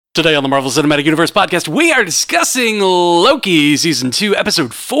Today on the Marvel Cinematic Universe podcast, we are discussing Loki Season 2,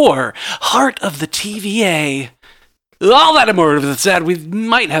 Episode 4, Heart of the TVA. All that and more of that we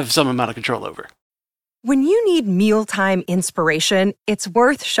might have some amount of control over. When you need mealtime inspiration, it's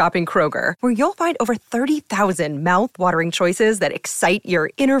worth shopping Kroger, where you'll find over 30,000 mouth-watering choices that excite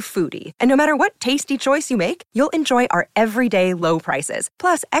your inner foodie. And no matter what tasty choice you make, you'll enjoy our everyday low prices,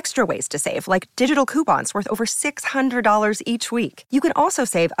 plus extra ways to save, like digital coupons worth over $600 each week. You can also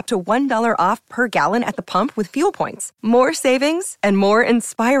save up to $1 off per gallon at the pump with fuel points. More savings and more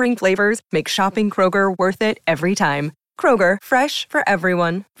inspiring flavors make shopping Kroger worth it every time. Kroger, fresh for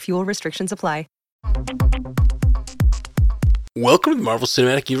everyone. Fuel restrictions apply. Welcome to the Marvel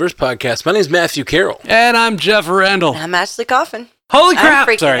Cinematic Universe podcast. My name is Matthew Carroll. And I'm Jeff Randall. I'm Ashley Coffin. Holy crap!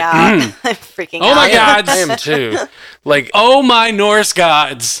 I'm freaking out. I'm freaking out. Oh my gods! I am too. Oh my Norse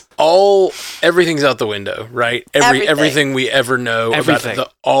gods! Everything's out the window, right? Everything we ever know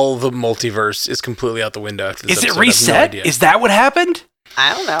about all the multiverse is completely out the window after this episode. Is it reset? Is that what happened?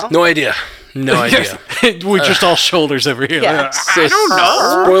 I don't know. No idea. We're just all shoulders over here. Yeah. So, I don't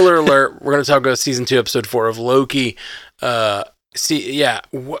know. Spoiler alert, we're going to talk about Season 2, Episode 4 of Loki. What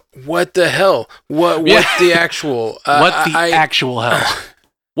the hell? What the actual... actual hell?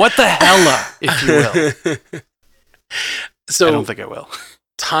 What the hella, if you will? So, I don't think I will.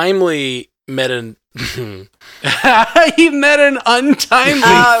 Timely met an... He met an untimely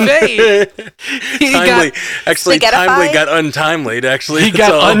fate. Timely got untimely. Actually, he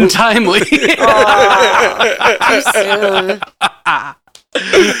got untimely. Too soon.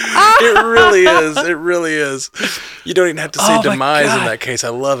 It really is. You don't even have to say demise in that case. I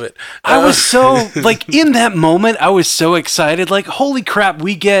love it. I was so, in that moment, I was so excited. Holy crap,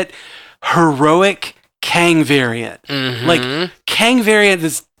 we get heroic Kang variant. Mm-hmm. Kang variant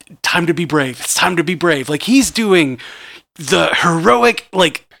is time to be brave. It's time to be brave. He's doing the heroic,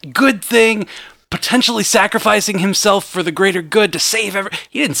 good thing, potentially sacrificing himself for the greater good to save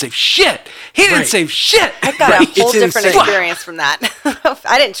He didn't save shit. I got a whole different experience from that.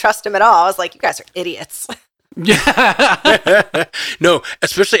 I didn't trust him at all. I was like, you guys are idiots. Yeah. No,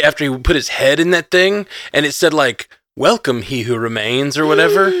 especially after he put his head in that thing and it said, welcome he who remains or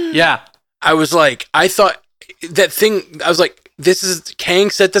whatever. Yeah. I thought that thing, Kang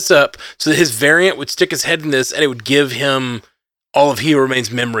set this up so that his variant would stick his head in this and it would give him all of He Who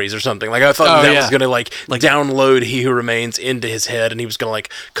Remains memories or something. I thought was going to download He Who Remains into his head and he was going to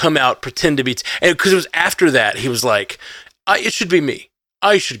come out, pretend to be... and because it was after that, he was like, it should be me.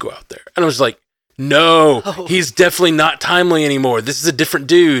 I should go out there. And I was like, no, he's definitely not timely anymore. This is a different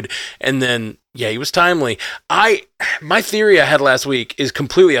dude. And then, yeah, he was timely. My theory I had last week is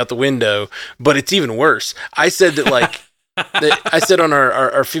completely out the window, but it's even worse. I said that I said on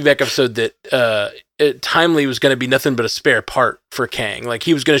our feedback episode that Timely was going to be nothing but a spare part for Kang.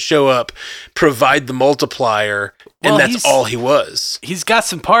 He was going to show up, provide the multiplier, and that's all he was. He's got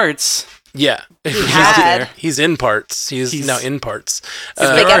some parts. Yeah. He's in parts. He's now in parts.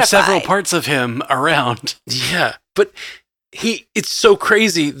 There are several parts of him around. Yeah. But it's so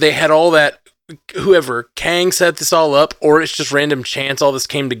crazy. They had all that. Whoever Kang set this all up, or it's just random chance all this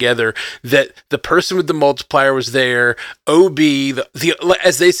came together, that the person with the multiplier was there, OB, the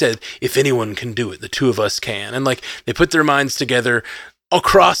as they said, if anyone can do it, the two of us can. And they put their minds together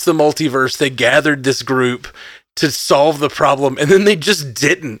across the multiverse. They gathered this group to solve the problem, and then they just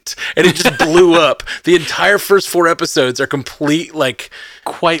didn't. And it just blew up. The entire first 4 episodes are complete,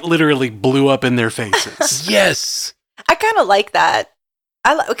 quite literally blew up in their faces. Yes. I kind of like that.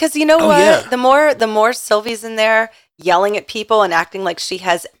 Because you know what? Yeah. The more Sylvie's in there yelling at people and acting like she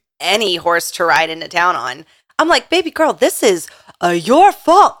has any horse to ride into town on, I'm like, baby girl, this is your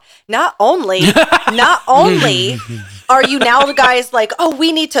fault. Not only are you now the guys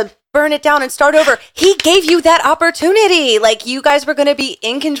we need to burn it down and start over. He gave you that opportunity. You guys were going to be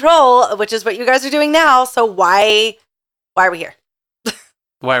in control, which is what you guys are doing now. So why are we here?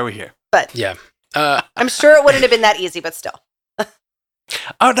 Why are we here? But yeah, I'm sure it wouldn't have been that easy, but still.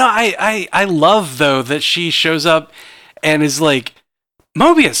 Oh, no, I love, though, that she shows up and is like,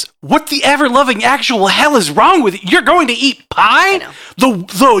 Mobius, what the ever-loving actual hell is wrong with you? You're going to eat pie?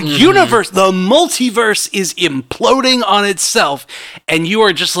 The universe, the multiverse is imploding on itself, and you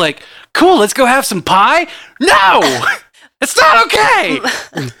are just like, cool, let's go have some pie? No! It's not okay!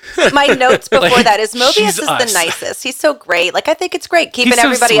 My notes before that is Mobius is the nicest. He's so great. I think it's great keeping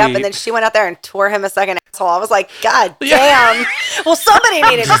everybody up, and then she went out there and tore him a second asshole. I was like, God damn. Well, somebody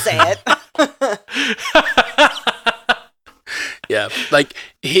needed to say it. Yeah,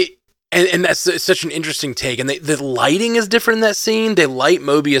 and that's such an interesting take. And the lighting is different in that scene. They light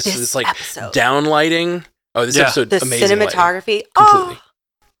Mobius with this down lighting. Oh, this episode, the amazing cinematography. Lighting. Completely.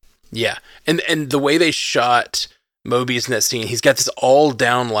 Yeah. And the way they shot Mobius in that scene, he's got this all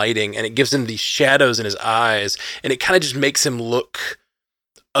down lighting, and it gives him these shadows in his eyes, and it kind of just makes him look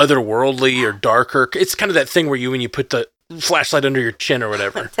otherworldly or darker. It's kind of that thing where when you put the flashlight under your chin or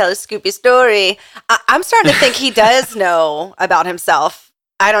whatever. Tell a Scoopy story. I'm starting to think he does know about himself.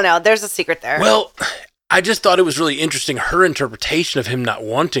 I don't know. There's a secret there. Well, I just thought it was really interesting. Her interpretation of him not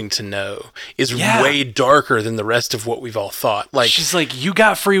wanting to know is way darker than the rest of what we've all thought. Like, she's like, you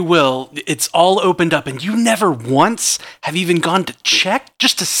got free will. It's all opened up, and you never once have even gone to check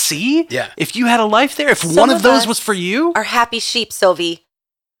just to see if you had a life there. If Some one of those was for you, are happy sheep, Sylvie.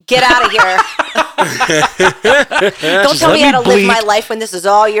 Get out of here. Don't tell me how to live my life when this is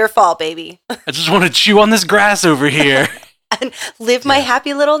all your fault, baby. I just want to chew on this grass over here. And live my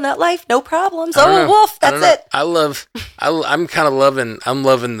happy little nut life, no problems. Oh, wolf, that's it. I'm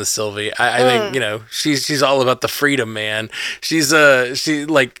loving the Sylvie. I think, she's all about the freedom, man. She's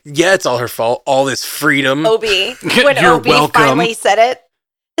it's all her fault. All this freedom. Obi, when Obi finally said it,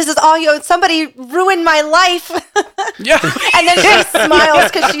 this is all you. Somebody ruined my life. Yeah. And then she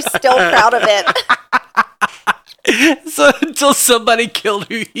smiles because she's still proud of it. So until somebody killed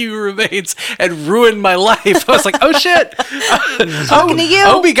Who He Remains and ruined my life, I was like, oh shit. Talking to you.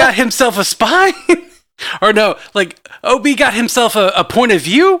 Obi got himself a spine. Or no, like Obi got himself a point of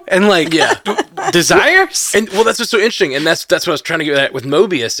view and desires. And well, that's what's so interesting. And that's what I was trying to get at with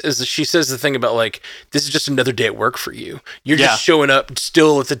Mobius is that she says the thing about like, this is just another day at work for you. You're just showing up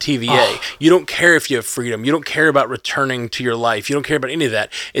still at the TVA. You don't care if you have freedom. You don't care about returning to your life. You don't care about any of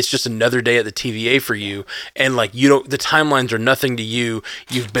that. It's just another day at the TVA for you. And like, the timelines are nothing to you.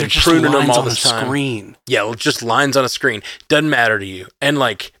 You've been pruning them all this time. Screen. Yeah, well, just lines on a screen. Doesn't matter to you. And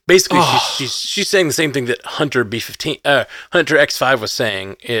like, basically, she's saying the same thing that Hunter X5 was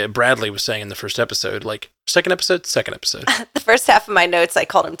saying. Bradley was saying in the first episode. Like, second episode. The first half of my notes, I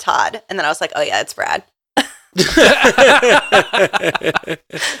called him Todd, and then I was like, oh yeah, it's Brad.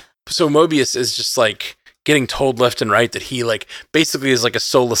 So Mobius is just like getting told left and right that he like basically is like a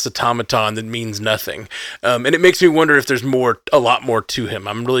soulless automaton that means nothing. And it makes me wonder if there's a lot more to him.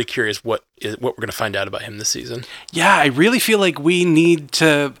 I'm really curious what we're going to find out about him this season. Yeah, I really feel like we need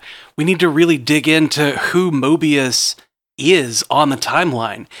to really dig into who Mobius is on the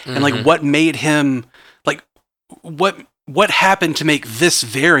timeline and like what made him like what happened to make this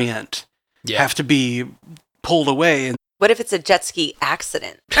variant have to be pulled away. And what if it's a jet ski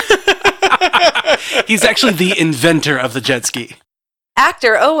accident? He's actually the inventor of the jet ski.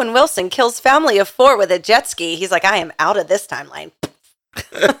 Actor Owen Wilson kills family of 4 with a jet ski. He's like, I am out of this timeline.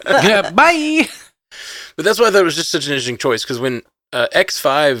 Bye. But that's why I thought it was just such an interesting choice, because when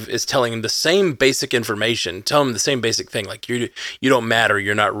X5 is telling him the same basic information, tell him the same basic thing, like you don't matter,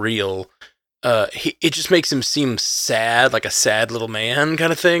 you're not real. It just makes him seem sad, like a sad little man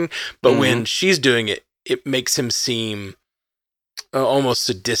kind of thing. But when she's doing it, it makes him seem almost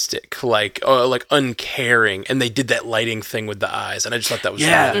sadistic, like uncaring. And they did that lighting thing with the eyes, and I just thought that was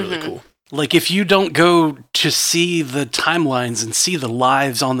really cool. Like, if you don't go to see the timelines and see the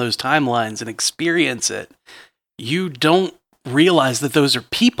lives on those timelines and experience it, you don't realize that those are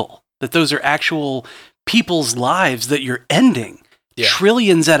people, that those are actual people's lives that you're ending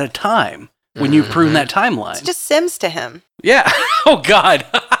trillions at a time when you prune that timeline. It's just Sims to him. Yeah. Oh, God.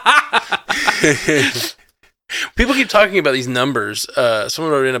 People keep talking about these numbers.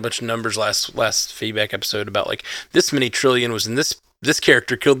 Someone wrote in a bunch of numbers last feedback episode about, like, this many trillion was in this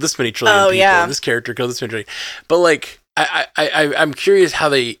character killed this many trillion people. Yeah. And this character killed this many trillion. But like, I'm curious how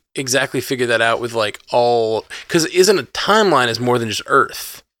they exactly figure that out with like all, because isn't a timeline is more than just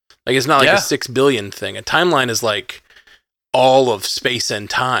Earth. Like, it's not like a 6 billion thing. A timeline is like all of space and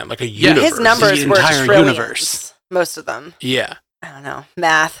time, like a universe. His numbers were trillions, most of them. Yeah. I don't know.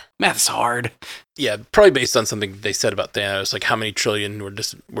 Math's hard. Yeah, probably based on something they said about Thanos, like how many trillion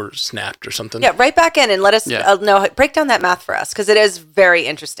were snapped or something. Yeah, write back in and let us know. Break down that math for us, because it is very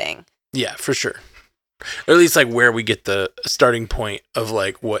interesting. Yeah, for sure. Or at least like where we get the starting point of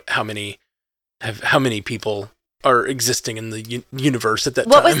like how many people are existing in the universe at that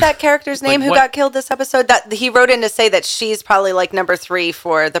time. What was that character's name who got killed this episode? That he wrote in to say that she's probably like number 3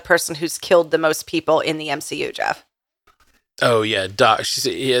 for the person who's killed the most people in the MCU, Jeff. Oh yeah, Doc. She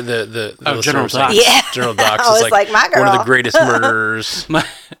said, the General Doc. Yeah, General Doc is like my girl. One of the greatest murderers.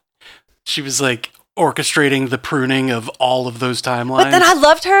 She was like orchestrating the pruning of all of those timelines. But then I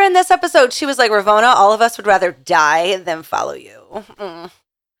loved her in this episode. She was like, Ravonna, all of us would rather die than follow you.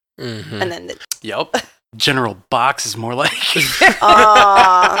 And then yep. General Box is more like.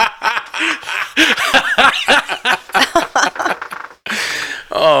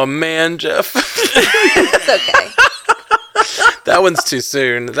 Oh man, Jeff. It's okay. That one's too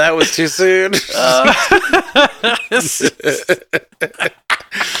soon. That was too soon.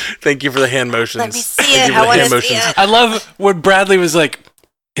 Thank you for the hand motions. Let me see it. I want to see it. I love when Bradley was like,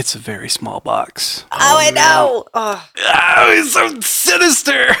 "It's a very small box." Oh, I know. Oh, he's so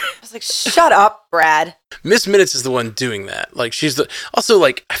sinister. I was like, shut up, Brad. Miss Minutes is the one doing that. Like, she's the... Also,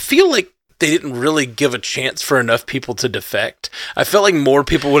 like, I feel like they didn't really give a chance for enough people to defect. I felt like more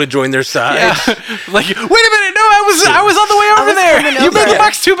people would have joined their side. Yeah. Like, wait a minute, no, I was on the way over there. You made the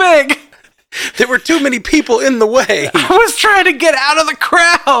box too big. There were too many people in the way. I was trying to get out of the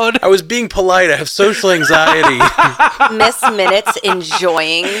crowd. I was being polite. I have social anxiety. Miss Minutes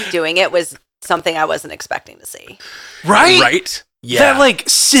enjoying doing it was something I wasn't expecting to see. Right? Right? Yeah. That, like,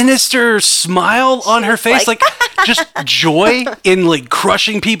 sinister smile on her face, like just joy in, like,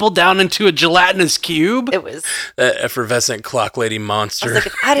 crushing people down into a gelatinous cube. It was that effervescent clock lady monster. I was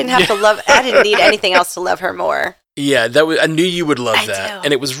like, I didn't have to love. I didn't need anything else to love her more. Yeah, I knew you would love that,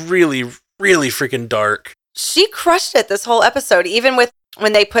 and it was really, really freaking dark. She crushed it this whole episode, even with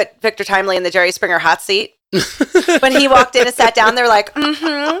when they put Victor Timely in the Jerry Springer hot seat. When he walked in and sat down, they're like,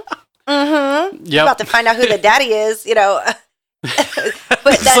 Yep. About to find out who the daddy is, you know.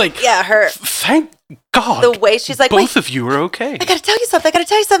 But it's like, her. Thank God. The way she's like, both of you are okay. I gotta tell you something.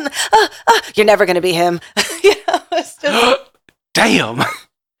 You're never gonna be him. You know, it's just damn.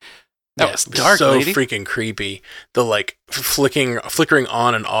 That was dark, so lady. Freaking creepy. The like flickering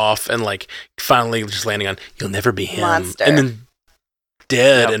on and off, and like finally just landing on "You'll never be him," monster. and then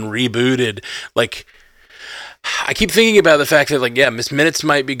dead and rebooted. Like, I keep thinking about the fact that, like, yeah, Miss Minutes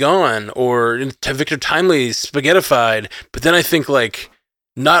might be gone, or Victor Timely's spaghettified, but then I think, like,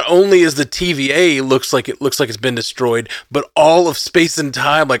 not only is the TVA looks like it's been destroyed, but all of space and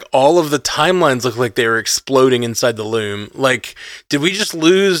time, like, all of the timelines look like they were exploding inside the loom. Like, did we just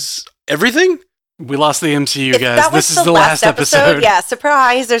lose everything? We lost the MCU, If guys. that was This is the last episode. Yeah,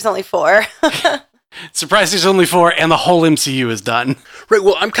 surprise. There's only 4. Surprise, there's only 4, and the whole MCU is done. Right,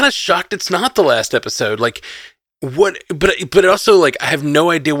 well, I'm kind of shocked it's not the last episode. Like, what, but also, like, I have no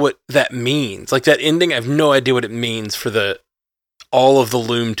idea what that means. Like, that ending, I have no idea what it means for all of the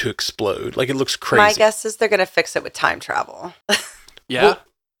loom to explode. Like, it looks crazy. My guess is they're going to fix it with time travel. Yeah. Well,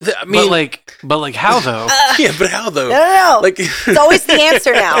 I mean, but like how though? Yeah, but how though? No. Like, it's always the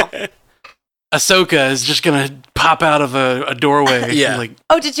answer now. Ahsoka is just gonna pop out of a doorway. Yeah. And, like,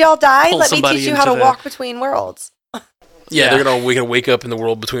 Oh, did y'all die? pull Let me somebody teach you how to into walk between worlds. yeah, they're gonna wake up in the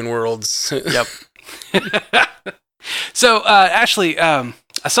world between worlds. Yep. So, Ashley, I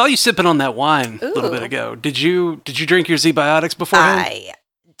saw you sipping on that wine a little bit ago. Did you drink your Z-Biotics beforehand? I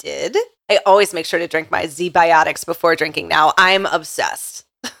did. I always make sure to drink my Z-Biotics before drinking now. I'm obsessed.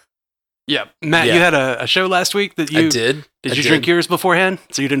 Yeah. Matt, you had a show last week that you... I did. Did you drink yours beforehand?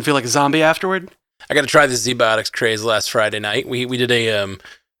 So you didn't feel like a zombie afterward? I got to try the Z-Biotics craze last Friday night. We did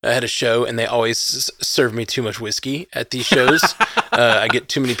I had a show, and they always serve me too much whiskey at these shows. I get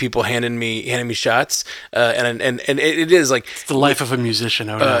too many people handing me shots, and it is like it's the life of a musician.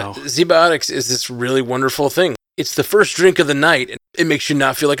 Oh no! Z-Biotics is this really wonderful thing. It's the first drink of the night, and it makes you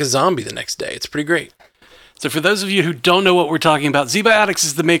not feel like a zombie the next day. It's pretty great. So for those of you who don't know what we're talking about, Z-Biotics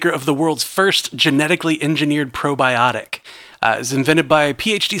is the maker of the world's first genetically engineered probiotic. It's invented by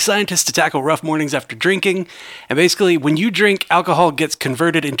PhD scientists to tackle rough mornings after drinking. And basically, when you drink, alcohol gets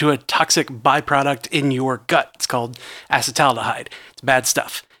converted into a toxic byproduct in your gut. It's called acetaldehyde. It's bad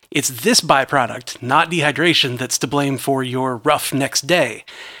stuff. It's this byproduct, not dehydration, that's to blame for your rough next day.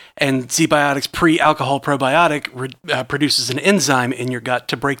 And Z-Biotics pre-alcohol probiotic produces an enzyme in your gut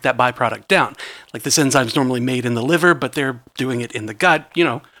to break that byproduct down. Like, this enzyme's normally made in the liver, but they're doing it in the gut,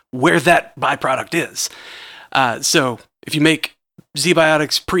 where that byproduct is. So if you make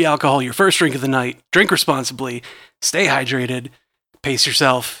Z-Biotics pre-alcohol your first drink of the night, drink responsibly, stay hydrated, pace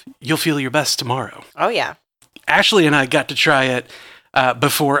yourself, you'll feel your best tomorrow. Oh, yeah. Ashley and I got to try it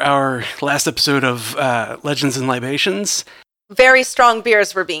before our last episode of Legends and Libations. Very strong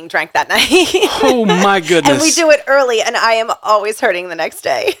beers were being drank that night. Oh, my goodness. And we do it early, and I am always hurting the next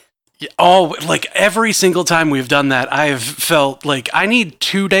day. Oh, like every single time we've done that, I've felt like I need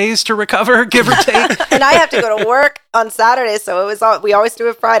 2 days to recover, give or take. And I have to go to work on Saturday, so we always do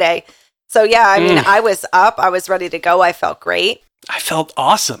it Friday. So yeah, I mean, I was up, I was ready to go. I felt great. I felt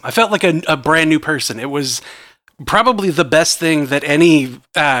awesome. I felt like a brand new person. It was probably the best thing that any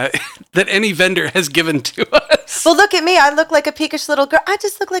vendor has given to us. Well, look at me. I look like a peakish little girl. I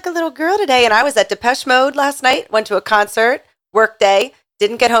just look like a little girl today. And I was at Depeche Mode last night, went to a concert, work day.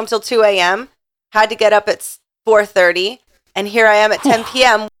 Didn't get home till 2 a.m., had to get up at 4:30, and here I am at 10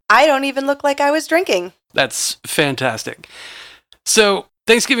 p.m. I don't even look like I was drinking. That's fantastic. So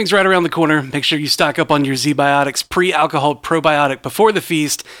Thanksgiving's right around the corner. Make sure you stock up on your Z-Biotics pre-alcohol probiotic before the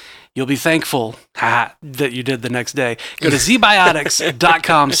feast. You'll be thankful that you did the next day. Go to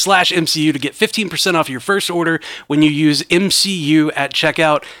zbiotics.com/MCU to get 15% off your first order when you use MCU at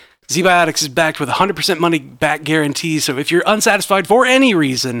checkout. Z-Biotics is backed with a 100% money-back guarantee, so if you're unsatisfied for any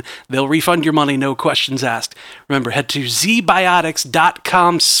reason, they'll refund your money, no questions asked. Remember, head to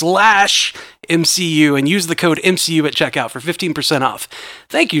zbiotics.com/MCU and use the code MCU at checkout for 15% off.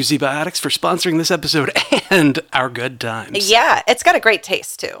 Thank you, Z-Biotics, for sponsoring this episode and our good times. Yeah, it's got a great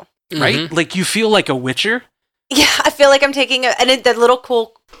taste, too. Right? Mm-hmm. Like, you feel like a Witcher? Yeah, I feel like I'm taking and the little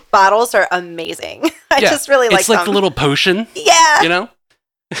cool bottles are amazing. I just really like them. It's like the little potion. Yeah. You know?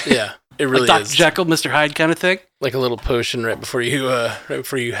 Yeah, it really like is. Dr. Jekyll, Mr. Hyde kind of thing. Like a little potion right before you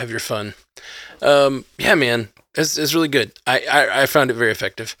have your fun. Yeah, man, it's really good. I found it very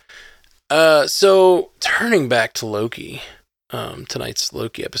effective. So turning back to Loki, tonight's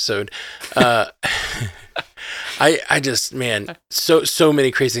Loki episode. I just, man, so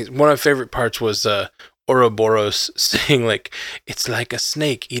many crazy things. One of my favorite parts was Ouroboros saying, like, it's like a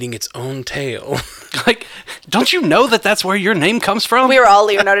snake eating its own tail. Like, don't you know that that's where your name comes from? We were all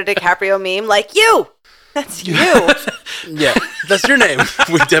Leonardo DiCaprio meme, like, you! That's you! Yeah, that's your name.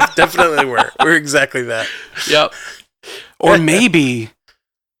 We definitely were. We're exactly that. Yep. Or maybe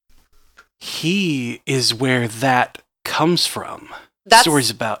he is where that comes from. Stories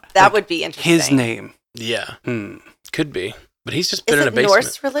about that like, would be interesting. His name. Yeah. Could be. But he's just been in a basement. Is it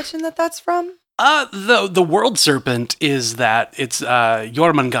Norse religion that's from? The world serpent is that. It's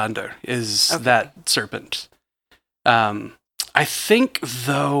Jormungandr is that serpent. I think,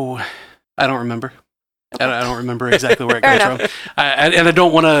 though, I don't remember. Okay. I don't remember exactly where it comes from. And I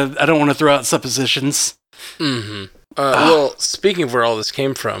don't want to throw out suppositions. Mm-hmm. Well, speaking of where all this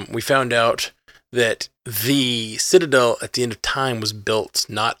came from, we found out that the Citadel at the end of time was built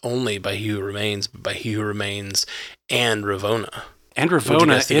not only by He Who Remains, but by He Who Remains and Ravonna. And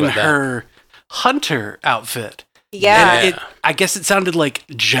Ravonna in her hunter outfit. Yeah. And I guess it sounded like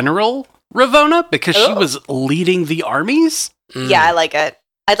General Ravonna because she was leading the armies. Yeah, I like it.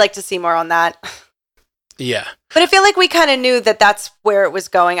 I'd like to see more on that. Yeah. But I feel like we kind of knew that that's where it was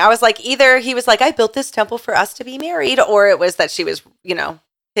going. I was like, either he was like, I built this temple for us to be married, or it was that she was,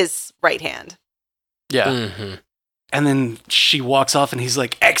 his right hand. Yeah. Mm-hmm. And then she walks off and he's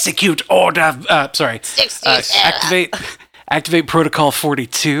like, execute order. Activate protocol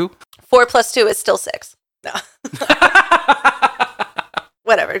 42. 4 + 2 is still 6. No.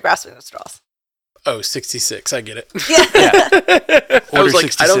 Whatever, grasping at straws. Oh, 66. I get it. Yeah. I was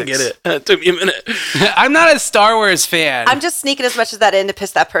like, 66. I don't get it. It took me a minute. I'm not a Star Wars fan. I'm just sneaking as much of that in to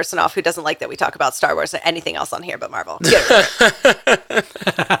piss that person off who doesn't like that we talk about Star Wars or anything else on here but Marvel.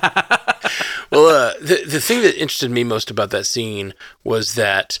 Well, the thing that interested me most about that scene was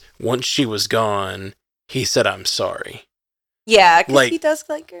that once she was gone, he said, I'm sorry. Yeah, because he does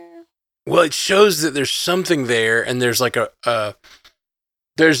like her. Well, it shows that there's something there, and there's like he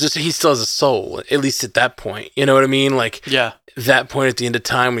still has a soul, at least at that point. You know what I mean? Like, that point at the end of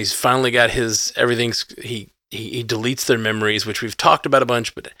time when he's finally got his everything, he deletes their memories, which we've talked about a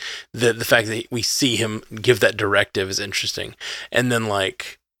bunch, but the fact that we see him give that directive is interesting. And then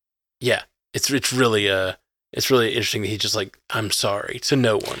it's really interesting that he's just like, I'm sorry to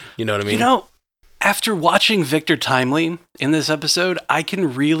no one. You know what I mean? After watching Victor Timely in this episode, I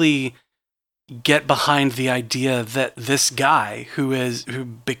can really get behind the idea that this guy who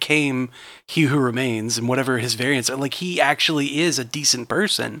became He Who Remains and whatever his variants are, like, he actually is a decent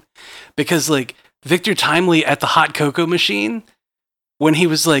person. Because, like, Victor Timely at the hot cocoa machine, when he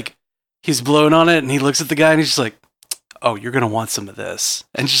was like, he's blowing on it and he looks at the guy and he's just like, oh, you're going to want some of this.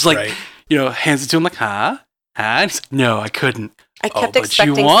 And just like, hands it to him like, huh? And he's like, no, I couldn't. I kept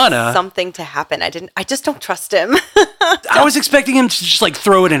expecting something to happen. I just don't trust him. I was expecting him to just like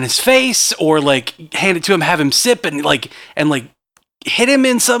throw it in his face or like hand it to him, have him sip and hit him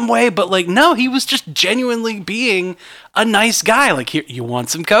in some way. But like, no, he was just genuinely being a nice guy. Like, here, you want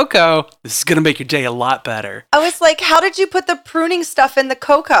some cocoa? This is going to make your day a lot better. I was like, how did you put the pruning stuff in the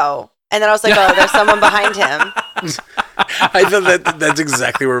cocoa? And then I was like, oh, there's someone behind him. I thought that's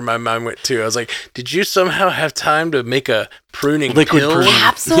exactly where my mind went too. I was like, did you somehow have time to make a pruning liquid pill?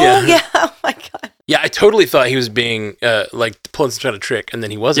 Capsule? Yeah. Oh my God. Yeah, I totally thought he was being like pulling some kind of trick, and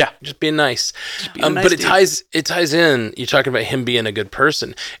then he wasn't. Yeah. Just being nice. But it ties in. You're talking about him being a good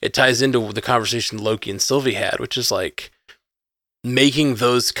person. It ties into the conversation Loki and Sylvie had, which is like making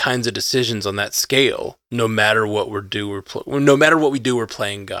those kinds of decisions on that scale. No matter what we do, we're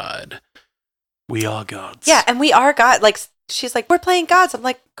playing God. We are gods. Yeah, and we are God. Like, she's like, we're playing gods. I'm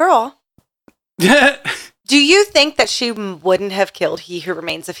like, girl. Do you think that she wouldn't have killed He Who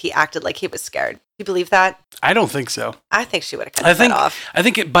Remains if he acted like he was scared? You believe that? I don't think so. I think she would have cut that off. I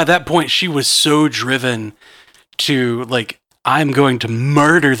think by that point she was so driven to like, I'm going to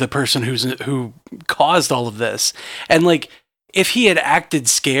murder the person who caused all of this. And like, if he had acted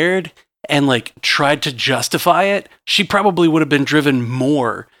scared and like tried to justify it, she probably would have been driven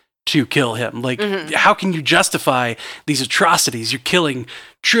more to kill him. Like, how can you justify these atrocities? You're killing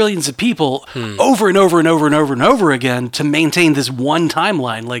trillions of people over and over and over and over and over again to maintain this one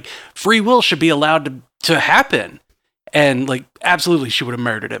timeline. Like, free will should be allowed to happen. And like, absolutely, she would have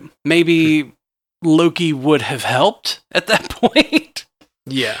murdered him. Maybe Loki would have helped at that point.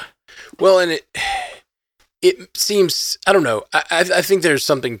 Yeah. Well, and it seems, I don't know. I think there's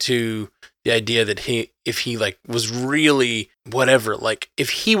something to the idea that if he like was really whatever, like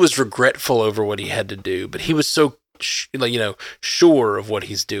if he was regretful over what he had to do, but he was so sure of what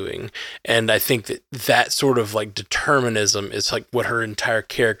he's doing. And I think that sort of like determinism is like what her entire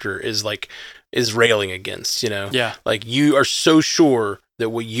character is railing against, Yeah. Like you are so sure that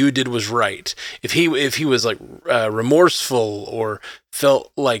what you did was right. If he was like remorseful or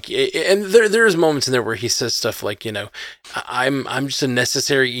felt like, and there's moments in there where he says stuff like, I'm just a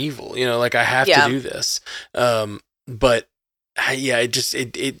necessary evil, like I have to do this. But yeah,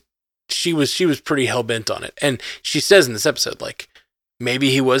 she was pretty hell bent on it. And she says in this episode, like, maybe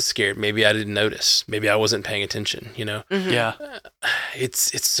he was scared. Maybe I didn't notice. Maybe I wasn't paying attention, Yeah.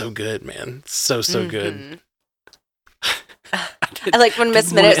 It's so good, man. So good. I like when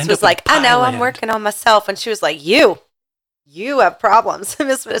Miss Minutes was like, I know, I'm working on myself. And she was like, you have problems.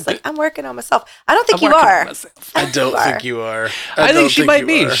 Miss Minutes like, I'm working on myself. I don't think you are. I don't think you are. I think she might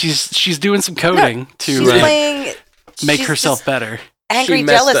be. She's doing some coding to make herself better. Angry,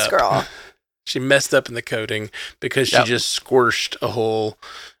 jealous girl. She messed up in the coding because she just squished a whole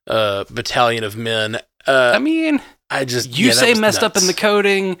battalion of men. I mean, say messed up in the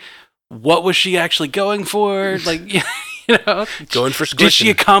coding. What was she actually going for? Like, going for squishing. Did she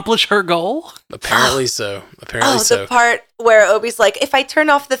accomplish her goal? Apparently so. The part where Obi's like, if I turn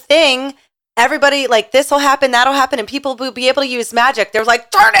off the thing, everybody, like, this will happen, that'll happen, and people will be able to use magic. They're like,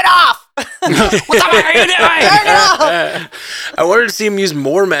 turn it off! What the fuck are you doing? Turn it off! I wanted to see him use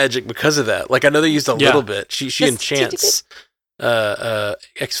more magic because of that. Like, I know they used a little bit. She enchants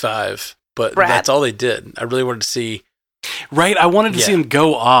X5, but that's all they did. I really wanted to see... Right, I wanted to see him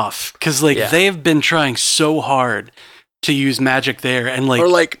go off, because, like, they've been trying so hard to use magic there, and like... Or,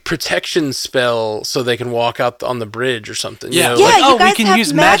 like, protection spell so they can walk out on the bridge or something. Yeah, we can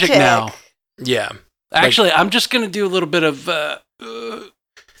use magic now. Yeah. Actually, I'm just going to do a little bit of...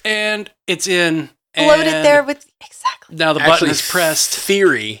 and it's in... Load it there with... Exactly. Now the button is pressed.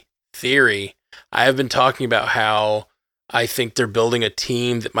 Theory. I have been talking about how I think they're building a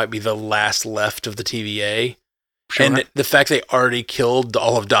team that might be the last left of the TVA. Sure. And the fact they already killed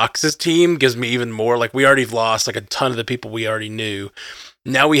all of Dox's team gives me even more. Like, we already lost like a ton of the people we already knew.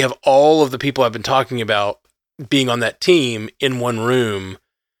 Now we have all of the people I've been talking about being on that team in one room.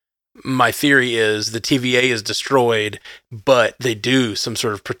 My theory is the TVA is destroyed, but they do some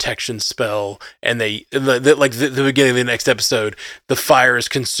sort of protection spell, and like the beginning of the next episode, the fire is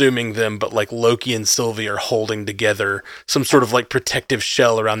consuming them, but like Loki and Sylvie are holding together some sort of like protective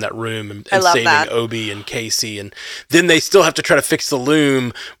shell around that room and saving Obi and Casey, and then they still have to try to fix the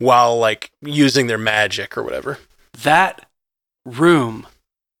loom while like using their magic or whatever. That room,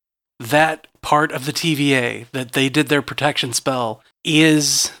 that part of the TVA that they did their protection spell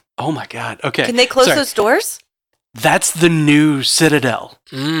is... Oh my God. Okay. Can they close those doors? That's the new Citadel.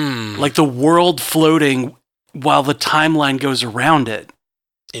 Like the world floating while the timeline goes around it.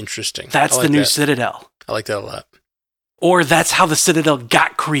 Interesting. That's the new Citadel. I like that a lot. Or that's how the Citadel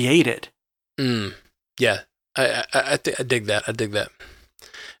got created. Yeah. I dig that. I dig that.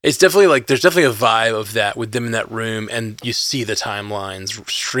 It's definitely like, there's definitely a vibe of that with them in that room, and you see the timelines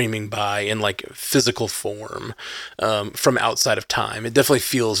streaming by in like physical form from outside of time. It definitely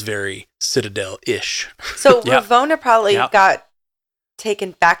feels very Citadel-ish. So Ravonna probably got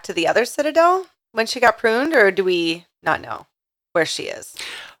taken back to the other Citadel when she got pruned, or do we not know where she is?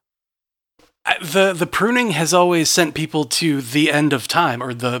 The pruning has always sent people to the end of time,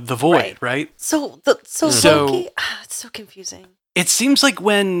 or the void, right? So Loki, it's so confusing. It seems like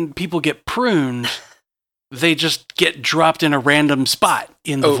when people get pruned, they just get dropped in a random spot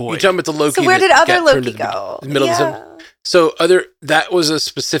in the void. You're talking about the Loki. So where did other Loki go? That was a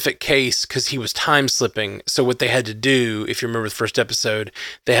specific case because he was time slipping. So what they had to do, if you remember the first episode,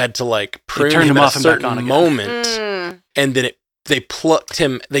 they had to like prune him at a certain moment, and then they plucked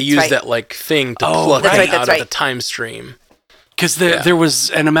him. They used that like thing to pluck him out of the time stream. because there was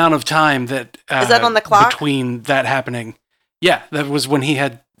an amount of time that is that on the clock between that happening. Yeah, that was when he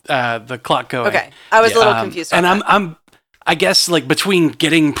had the clock going. Okay, I was a little confused. And I guess like between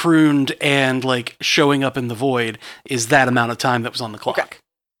getting pruned and like showing up in the void is that amount of time that was on the clock. Okay.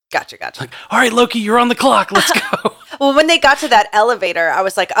 Gotcha. Like, all right, Loki, you're on the clock. Let's go. Well, when they got to that elevator, I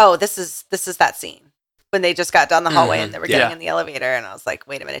was like, oh, this is that scene when they just got down the hallway and they were getting in the elevator, and I was like,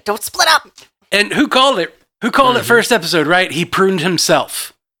 wait a minute, don't split up. And who called it? Who called it first episode? Right? He pruned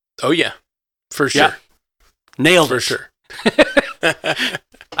himself. Oh yeah, for sure. Yeah. Nailed for it. Sure.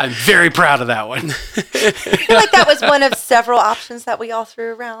 I'm very proud of that one. I feel like that was one of several options that we all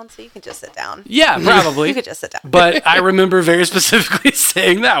threw around, so you can just sit down. Yeah, probably. You could just sit down. But I remember very specifically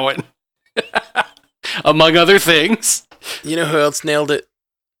saying that one. Among other things. You know who else nailed it?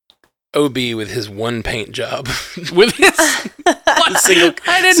 OB with his one paint job. With his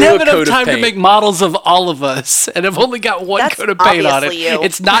I didn't have enough time to make models of all of us, and I've only got one coat of paint on it. You.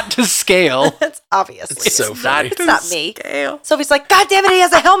 It's not to scale. That's obvious. It's so funny. It's not me. Sylvie's like, God damn it, he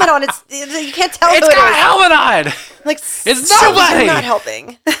has a helmet on. You can't tell it's who it is. It's got a helmet on. Like, it's nobody. Not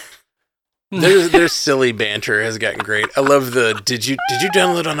helping. Their silly banter has gotten great. I love the did you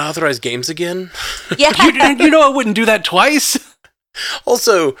download unauthorized games again? Yeah. You know I wouldn't do that twice.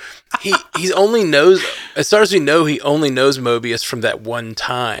 Also, he only knows, as far as we know, he only knows Mobius from that one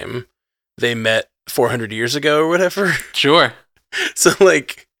time they met 400 years ago or whatever. Sure. So,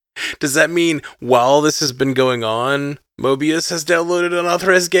 like, does that mean while this has been going on, Mobius has downloaded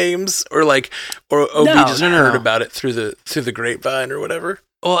unauthorized games, or OB just heard about it through the grapevine or whatever?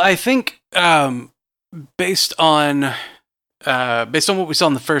 Well, I think based on what we saw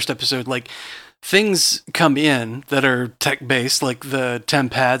in the first episode, like, things come in that are tech-based, like the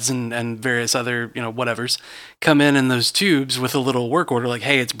temp pads and various other, whatevers, come in those tubes with a little work order, like,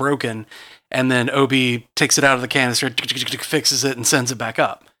 hey, it's broken, and then OB takes it out of the canister, fixes it, and sends it back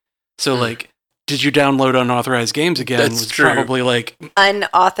up. So, like, did you download unauthorized games again? That's true. Probably, like...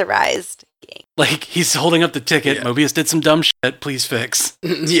 Unauthorized game. Like, he's holding up the ticket, Mobius did some dumb shit, please fix.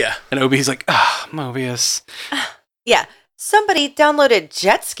 Yeah. And OB's like, Mobius. Yeah. Somebody downloaded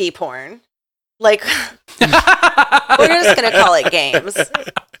jet ski porn. Like, we're just going to call it games.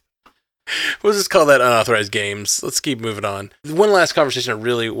 We'll just call that unauthorized games. Let's keep moving on. One last conversation I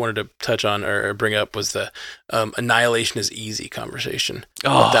really wanted to touch on or bring up was the annihilation is easy conversation.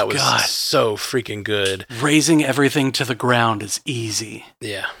 Oh, that was God. So freaking good. Raising everything to the ground is easy.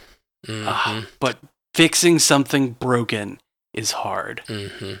 Yeah. Mm-hmm. But fixing something broken is hard.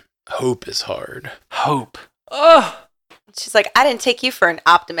 Mm-hmm. Hope is hard. Hope. Ugh. She's like, I didn't take you for an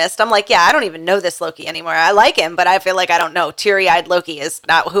optimist. I'm like, yeah, I don't even know this Loki anymore. I like him, but I feel like I don't know. Teary-eyed Loki is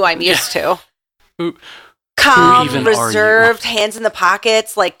not who I'm used to. Calm, who even reserved, hands in the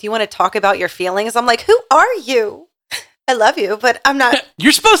pockets. Like, do you want to talk about your feelings? I'm like, who are you? I love you, but I'm not.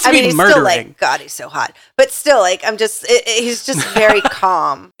 You're supposed to be he's murdering. Still like, God, he's so hot. But still, like, he's just very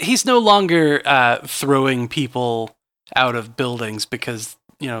calm. He's no longer throwing people out of buildings because,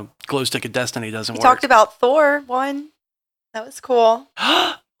 glow stick of destiny doesn't work. He talked about Thor 1. That was cool.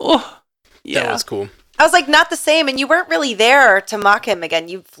 Oh, yeah. That was cool. I was like, not the same, and you weren't really there to mock him again.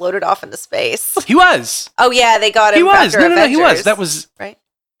 You floated off into space. He was. Oh yeah, they got him. He was. After No, he was. That was right.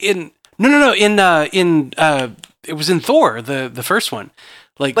 In it was in Thor, the first one.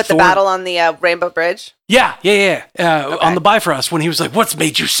 Like with Thor, the battle on the Rainbow Bridge. Yeah. Okay. On the Bifrost when he was like, "What's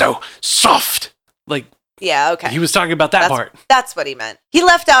made you so soft?" Like. Yeah, okay. He was talking about that part. That's what he meant. He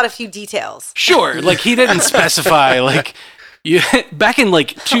left out a few details. Sure, like he didn't specify like back in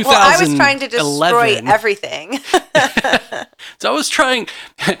like 2011. Well, I was trying to destroy everything. So I was trying.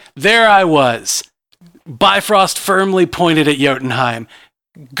 There I was. Bifrost firmly pointed at Jotunheim,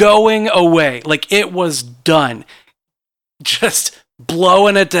 going away. Like it was done. Just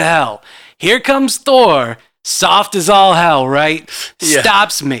blowing it to hell. Here comes Thor. Soft as all hell, right? Yeah.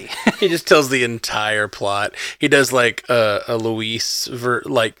 Stops me. He just tells the entire plot. He does like a Luis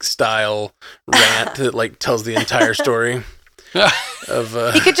style rant that like tells the entire story.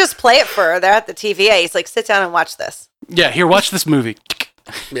 He could just play it for her. They're at the TVA. He's like, sit down and watch this. Yeah, here, watch this movie.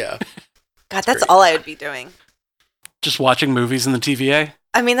 Yeah. God, that's all I would be doing. Just watching movies in the TVA?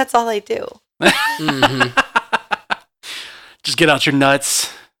 I mean, that's all I do. Mm-hmm. Just get out your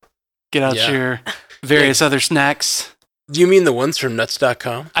nuts. Get out your various other snacks. Do you mean the ones from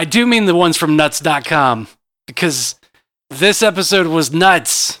nuts.com? I do mean the ones from nuts.com because this episode was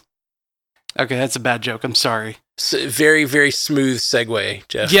nuts. Okay, that's a bad joke. I'm sorry. Very, very smooth segue,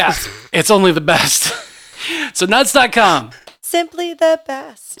 Jeff. Yeah, it's only the best. So nuts.com. Simply the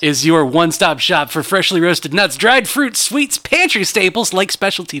best. Is your one-stop shop for freshly roasted nuts, dried fruits, sweets, pantry staples like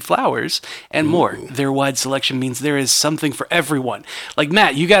specialty flours, and more. Their wide selection means there is something for everyone. Like,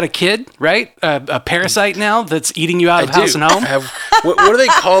 Matt, you got a kid, right? A parasite now that's eating you out of house and home? What do they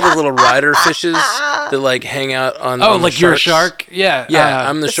call the little rider fishes that, like, hang out on like the you're a shark? Yeah. Yeah,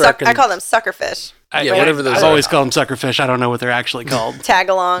 I'm the shark. I call them suckerfish. Whatever those I've are. always called them suckerfish. I don't know what they're actually called.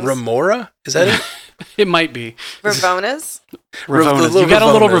 Tagalongs. Remora? Is that it? It might be. Ravonas. Ravonas. You got a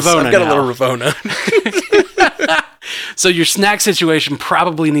little Ravona. I've got a little Ravona. So your snack situation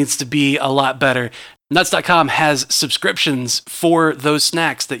probably needs to be a lot better. Nuts.com has subscriptions for those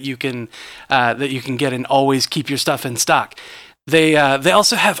snacks that you can get and always keep your stuff in stock. They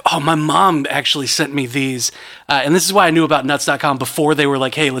also have, my mom actually sent me these, and this is why I knew about Nuts.com before they were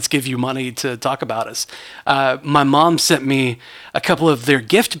like, hey, let's give you money to talk about us. My mom sent me a couple of their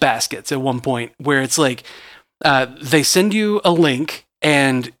gift baskets at one point where it's like, they send you a link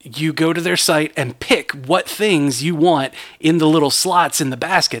and you go to their site and pick what things you want in the little slots in the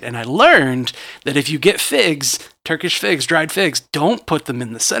basket. And I learned that if you get figs, Turkish figs, dried figs, don't put them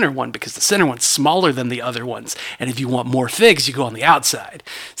in the center one because the center one's smaller than the other ones. And if you want more figs, you go on the outside.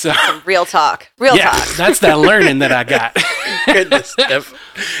 So real talk. Real talk. That's that learning that I got. Goodness, Steph.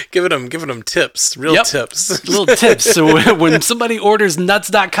 Giving them tips. Real tips. Little tips. So when somebody orders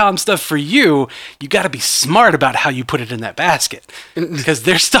nuts.com stuff for you, you got to be smart about how you put it in that basket because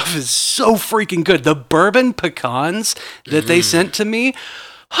their stuff is so freaking good. The bourbon pecans that they sent to me,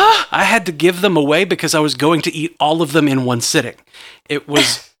 I had to give them away because I was going to eat all of them in one sitting. It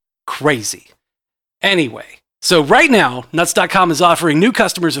was crazy. Anyway, so right now, Nuts.com is offering new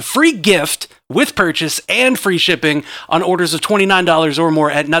customers a free gift with purchase and free shipping on orders of $29 or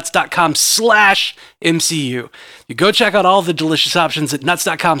more at Nuts.com/MCU. You go check out all the delicious options at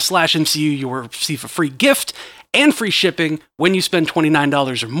Nuts.com/MCU. You will receive a free gift and free shipping when you spend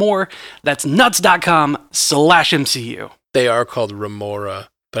 $29 or more. That's Nuts.com/MCU. They are called Remora.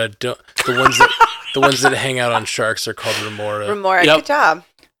 But I don't. The ones that hang out on sharks are called Remora. Remora, good job.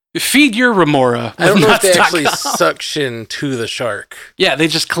 Feed your Remora. I don't know if they actually suction to the shark. Yeah, they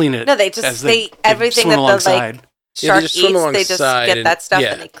just clean it. No, they just everything that the shark eats, they just get that stuff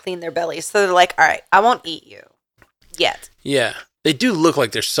and they clean their bellies. So they're like, all right, I won't eat you yet. Yeah, they do look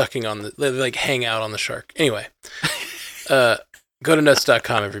like they're sucking on they like hang out on the shark. Anyway, go to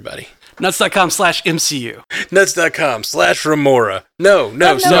nuts.com, everybody. Nuts.com/MCU. Nuts.com/Remora. No,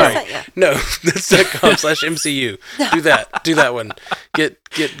 sorry. No, Nuts.com/MCU. Do that one. Get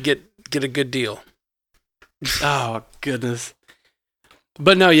a good deal. Oh, goodness.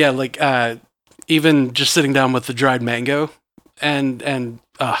 But no, yeah, like, even just sitting down with the dried mango and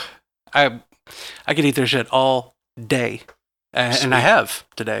I could eat their shit all day. And I have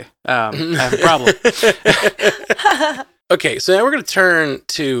today. I have a problem. Okay, so now we're going to turn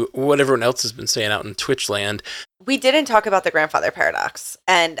to what everyone else has been saying out in Twitch land. We didn't talk about the grandfather paradox,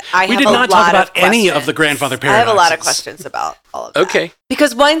 and we did not talk about any of the grandfather paradoxes. I have a lot of questions about all of that. Okay.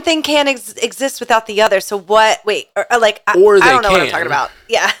 Because one thing can't exist without the other, so what, I don't know what I'm talking about.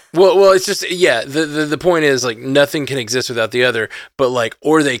 Yeah. Well, it's just, the point is, like, nothing can exist without the other, but, like,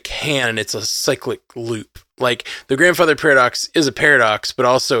 or they can, and it's a cyclic loop. Like, the grandfather paradox is a paradox, but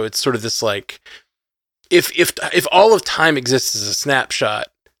also it's sort of this, like, if all of time exists as a snapshot,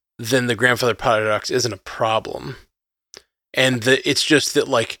 then the grandfather paradox isn't a problem. And it's just that,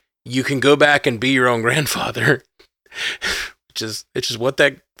 like, you can go back and be your own grandfather, which is what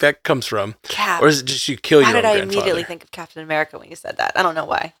that comes from. Cap. Or is it just you kill your own grandfather? How did I immediately think of Captain America when you said that? I don't know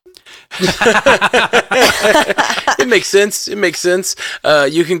why. It makes sense.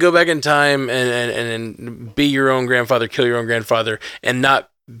 You can go back in time and be your own grandfather, kill your own grandfather, and not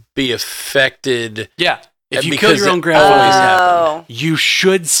be affected. Yeah. If you kill your own grandfather, you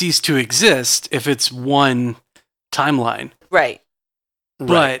should cease to exist if it's one timeline. Right.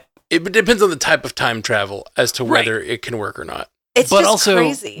 But it depends on the type of time travel as to whether it can work or not. It's but just also,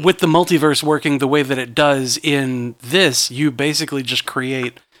 crazy. With the multiverse working the way that it does in this, you basically just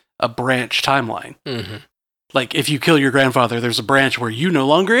create a branch timeline. Mm-hmm. Like, if you kill your grandfather, there's a branch where you no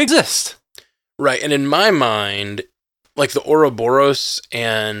longer exist. Right, and in my mind, like the Ouroboros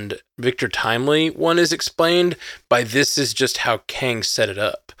and Victor Timely one is explained by this is just how Kang set it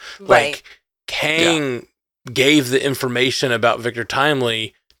up. Right. Like, Kang gave the information about Victor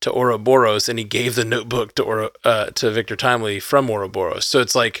Timely to Ouroboros, and he gave the notebook to Victor Timely from Ouroboros. So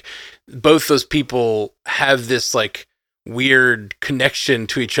it's like both those people have this like weird connection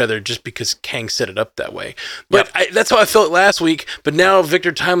to each other just because Kang set it up that way. But that's how I felt last week. But now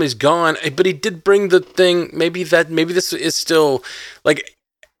Victor Timely's gone. But he did bring the thing. Maybe this is still like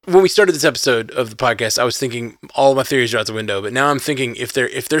when we started this episode of the podcast, I was thinking all my theories are out the window, but now I'm thinking if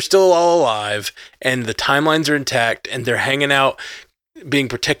they're still all alive and the timelines are intact and they're hanging out being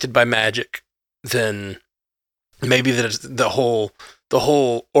protected by magic, then maybe the whole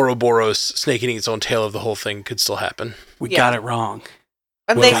Ouroboros snake eating its own tail of the whole thing could still happen. We got it wrong.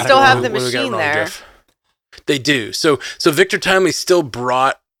 And they still have the machine there. Jeff? They do. So Victor Timely still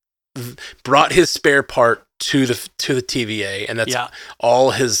brought his spare part to the TVA, and that's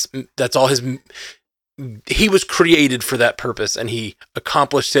all his. He was created for that purpose, and he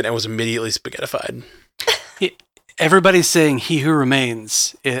accomplished it and was immediately spaghettified. Everybody's saying He Who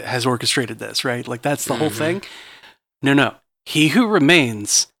Remains has orchestrated this, right? Like that's the whole thing. No. He Who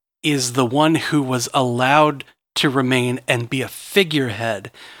Remains is the one who was allowed to remain and be a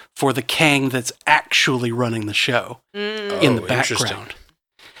figurehead for the Kang that's actually running the show in the background.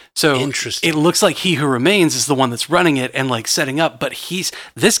 So it looks like He Who Remains is the one that's running it and like setting up, but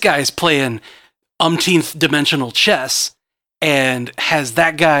this guy's playing umpteenth dimensional chess and has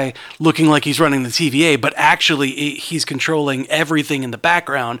that guy looking like he's running the TVA, but actually he's controlling everything in the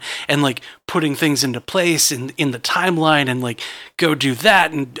background and like putting things into place in the timeline and like go do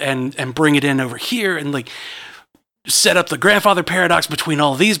that and bring it in over here and like set up the grandfather paradox between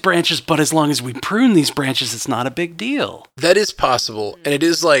all these branches, but as long as we prune these branches, it's not a big deal. That is possible. And it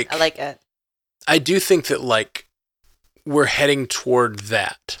is like... I like it. I do think that like we're heading toward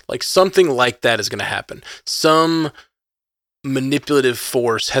that. Like something like that is going to happen. Some manipulative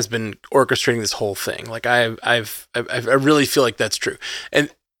force has been orchestrating this whole thing. Like I really feel like that's true.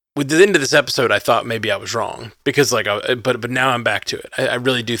 And with the end of this episode, I thought maybe I was wrong because like, but now I'm back to it. I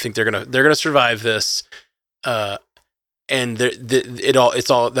really do think they're gonna survive this. And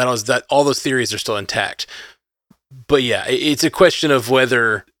all those theories are still intact. But yeah, it's a question of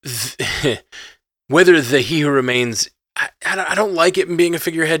whether the He Who Remains. I don't like it being a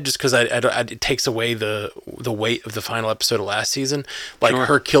figurehead just because it takes away the weight of the final episode of last season. Like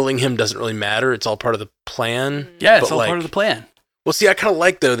her killing him doesn't really matter. It's all part of the plan. Yeah, it's all part of the plan. Well, see, I kind of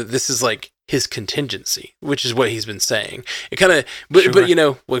like though that this is like his contingency, which is what he's been saying. It kind of, but you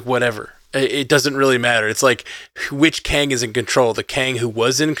know, like whatever. It doesn't really matter. It's like which Kang is in control, the Kang who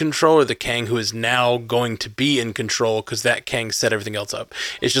was in control or the Kang who is now going to be in control because that Kang set everything else up.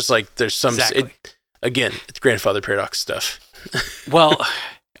 It's just like there's some... Exactly. Again, it's grandfather paradox stuff. Well,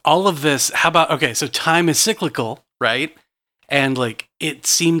 all of this, how about, okay, so time is cyclical, right? And like, it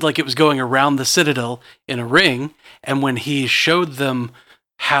seemed like it was going around the Citadel in a ring. And when he showed them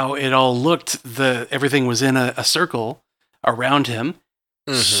how it all looked, everything was in a circle around him.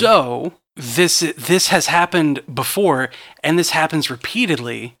 Mm-hmm. So this has happened before, and this happens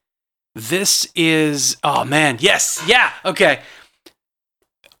repeatedly. This is, oh man, yes, yeah, okay.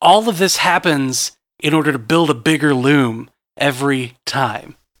 All of this happens in order to build a bigger loom every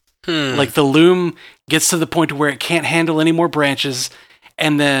time. Like the loom gets to the point where it can't handle any more branches,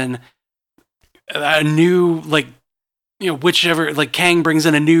 and then a new, like, you know, whichever, like Kang brings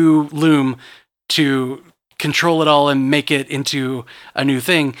in a new loom to control it all and make it into a new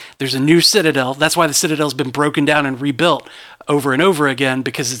thing. There's a new Citadel. That's why the Citadel's been broken down and rebuilt over and over again,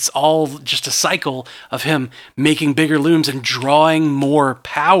 because it's all just a cycle of him making bigger looms and drawing more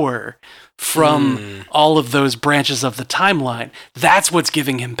power from all of those branches of the timeline. That's what's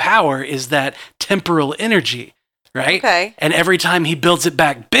giving him power, is that temporal energy, right? Okay. And every time he builds it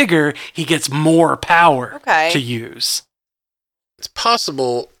back bigger, he gets more power to use. It's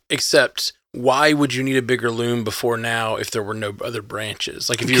possible, except why would you need a bigger loom before now if there were no other branches?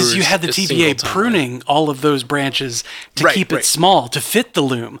 Like if because you had the TVA pruning all of those branches to keep it small, to fit the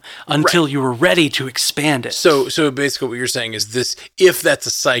loom until you were ready to expand it. So basically what you're saying is this, if that's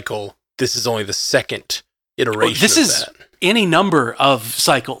a cycle, this is only the second iteration this of is that. Any number of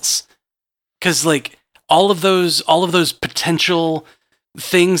cycles. Because like all of those potential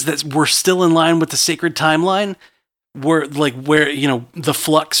things that were still in line with the sacred timeline were like where, you know, the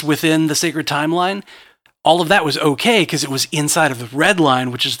flux within the sacred timeline, all of that was okay because it was inside of the red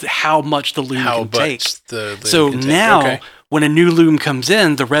line, which is how much the loom can take. So now when a new loom comes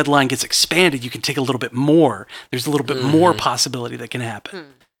in, the red line gets expanded. You can take a little bit more. There's a little bit more possibility that can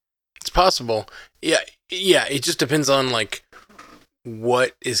happen. It's possible. Yeah. It just depends on like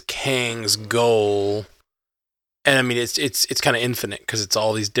what is Kang's goal. And I mean, it's kind of infinite because it's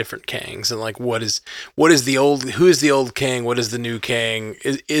all these different Kangs, and like, who is the old Kang? What is the new Kang?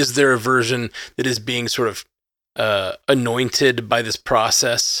 Is there a version that is being sort of anointed by this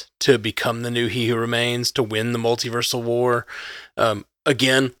process to become the new He Who Remains, to win the multiversal war?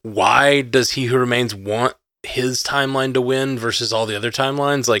 Again, why does He Who Remains want his timeline to win versus all the other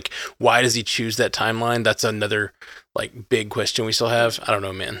timelines? Like, why does he choose that timeline? That's another like big question we still have. I don't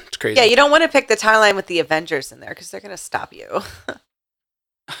know, man. It's crazy. Yeah, you don't want to pick the timeline with the Avengers in there because they're going to stop you.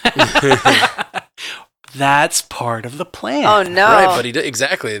 That's part of the plan. Oh no! Right, but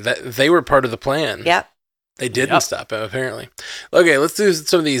exactly that they were part of the plan. Yep. They didn't stop him, apparently. Okay, let's do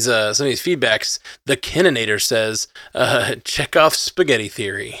some of these feedbacks. The Kenninator says, Chekhov's spaghetti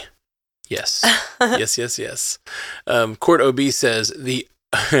theory. Yes. yes. Court OB says,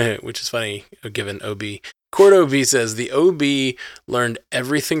 which is funny, given OB. Court OB says, the OB learned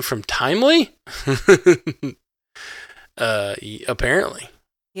everything from Timely? Apparently.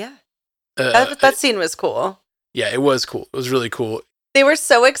 Yeah. That scene was cool. Yeah, it was cool. It was really cool. They were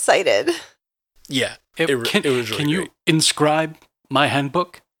so excited. Yeah. It was really Can you great. inscribe my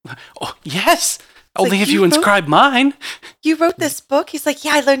handbook? Oh, yes. Only if you inscribe mine. You wrote this book? He's like,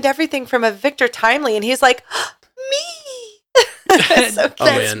 yeah, I learned everything from a Victor Timely. And he's like, me.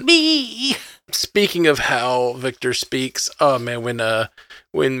 That's me. Speaking of how Victor speaks, oh man,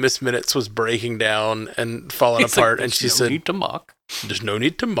 when Miss Minutes was breaking down and falling apart, like, and she said, "No need to mock. There's no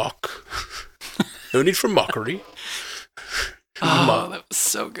need to mock. No need for mockery." Oh, that was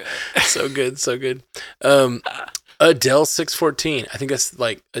so good. So good. Adele 614. I think that's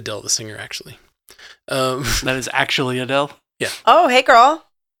like Adele the singer, actually. That is actually Adele. Yeah. Oh, hey girl,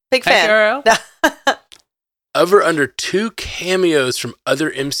 big fan. Girl. Over under 2 cameos from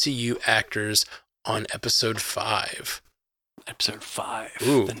other MCU actors on episode 5. Episode 5.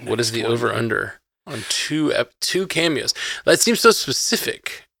 Ooh, what is the over under on 2 cameos? That seems so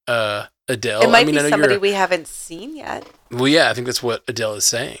specific. Adele. It might be somebody we haven't seen yet. Well, yeah, I think that's what Adele is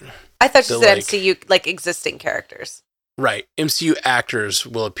saying. I thought she said MCU, like existing characters. Right, MCU actors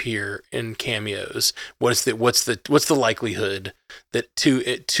will appear in cameos. What's the likelihood that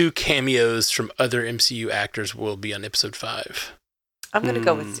two cameos from other MCU actors will be on episode 5? I'm gonna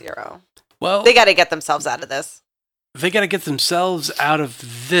go with 0. Well, they got to get themselves out of this. They got to get themselves out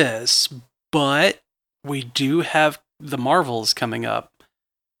of this, but we do have the Marvels coming up,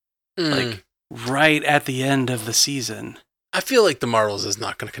 like right at the end of the season. I feel like the Marvels is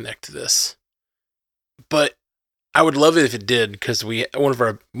not going to connect to this, but I would love it if it did, because one of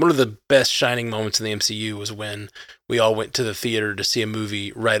the best shining moments in the MCU was when we all went to the theater to see a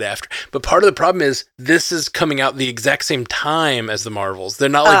movie right after. But part of the problem is this is coming out the exact same time as the Marvels. They're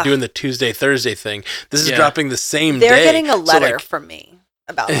not like doing the Tuesday Thursday thing. This is dropping the same day. They're getting a letter from me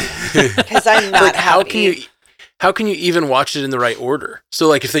about it because I'm not happy. How can you even watch it in the right order? So,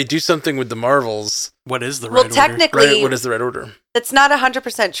 like, if they do something with the Marvels, what is the right order? Well, technically, what is the right order? That's not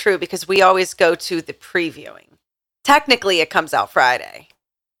 100% true because we always go to the previewing. Technically, it comes out Friday.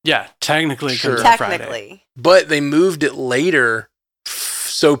 Yeah, technically it comes out Friday. But they moved it later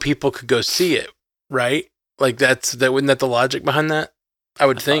so people could go see it, right? Like, wasn't that the logic behind that? I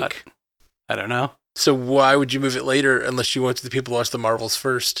would think. I don't know. So why would you move it later unless you want the people to watch the Marvels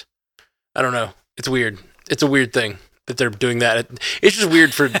first? I don't know. It's weird. It's a weird thing that they're doing that. It's just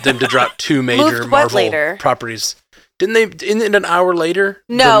weird for them to drop 2 major Marvel properties. Isn't it an hour later?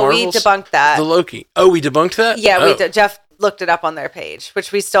 No, we debunked that. The Loki. Oh, we debunked that? Yeah, we did. Jeff looked it up on their page,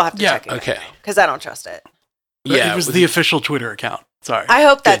 which we still have to check. Okay. Because I don't trust it. Yeah, it was the official Twitter account. Sorry. I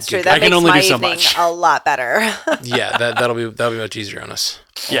hope that's true. That makes my evening a lot better. Yeah, that'll be much easier on us.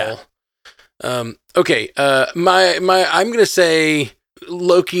 Yeah. Okay. I'm gonna say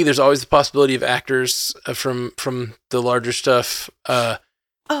Loki. There's always the possibility of actors from the larger stuff. I'm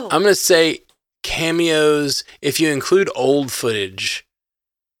gonna say cameos. If you include old footage,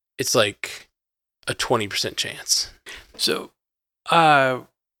 it's like a 20% chance. So, I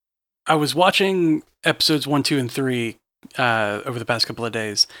was watching episodes 1, 2, and 3 over the past couple of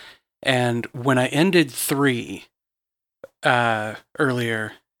days, and when I ended 3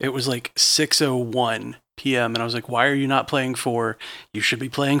 earlier, it was like 6:01 p.m. and I was like, "Why are you not playing 4? You should be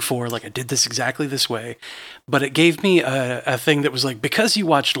playing 4. Like I did this exactly this way." But it gave me a thing that was like, because you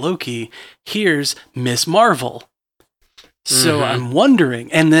watched Loki, here's Miss Marvel. So I'm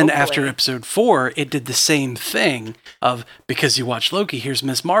wondering, and then after episode 4, it did the same thing of, because you watch Loki, here's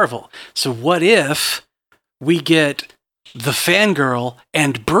Miss Marvel. So what if we get the fangirl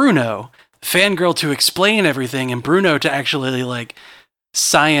and Bruno, fangirl to explain everything and Bruno to actually like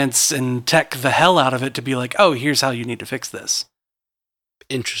science and tech the hell out of it to be like, oh, here's how you need to fix this.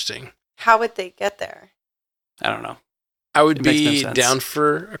 Interesting. How would they get there? I don't know. I would be down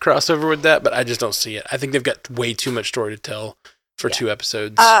for a crossover with that, but I just don't see it. I think they've got way too much story to tell for 2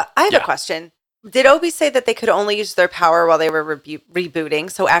 episodes. I have a question. Did Obi say that they could only use their power while they were rebooting?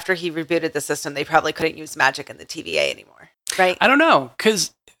 So after he rebooted the system, they probably couldn't use magic in the TVA anymore, right? I don't know,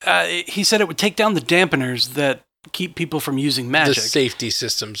 because he said it would take down the dampeners that keep people from using magic. The safety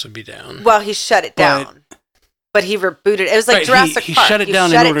systems would be down. Well, he shut it down. But he rebooted it. It was like Jurassic Park. He shut it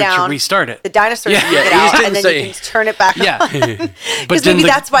down in order to restart it. The dinosaurs would get out, and then you can turn it back on. But maybe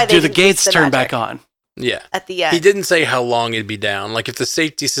that's why they do the gates turn back on? Yeah. At the end. He didn't say how long it'd be down. Like, if the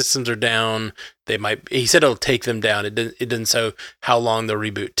safety systems are down, they might... He said it'll take them down. It didn't say how long the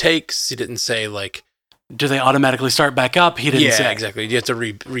reboot takes. He didn't say, like... Do they automatically start back up? He didn't say. Yeah, exactly. You have to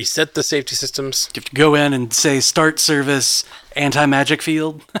reset the safety systems. You have to go in and say, start service, anti-magic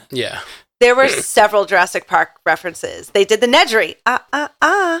field. Yeah. There were several Jurassic Park references. They did the Nedry.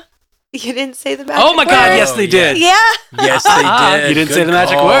 You didn't say the magic word. Oh my God, yes they did. Yeah. Yes, they did. You didn't say the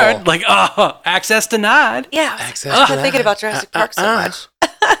magic word. Like, access denied. Yeah. Access I'm thinking about Jurassic Park so much.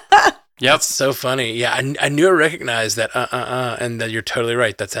 Yep. That's so funny. Yeah, I knew I recognized that and that you're totally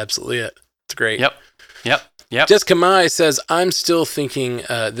right. That's absolutely it. It's great. Yep. Jessica Mai says, I'm still thinking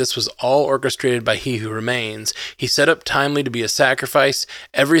this was all orchestrated by He Who Remains. He set up Timely to be a sacrifice.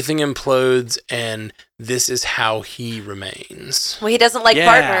 Everything implodes, and this is how he remains. Well, he doesn't like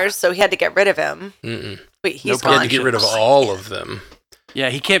partners, so he had to get rid of him. Wait, he's gone. He had to get rid of all of them. Yeah,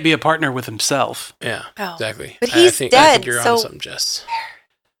 he can't be a partner with himself. Yeah, exactly. But he's dead. I think you're on something, Jess.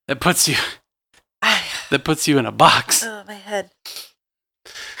 That puts you in a box. Oh, my head.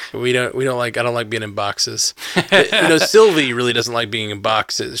 I don't like being in boxes. Sylvie really doesn't like being in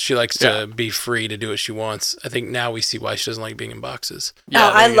boxes. She likes to be free to do what she wants. I think now we see why she doesn't like being in boxes. Yeah,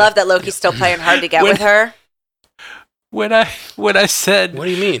 I love that Loki's still playing hard to get with her. When I said, what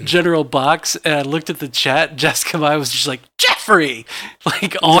do you mean, General Box, and I looked at the chat, Jessica Mai was just like, Jeffrey,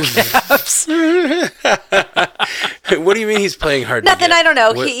 like all caps. What do you mean he's playing hard? Nothing. To get? I don't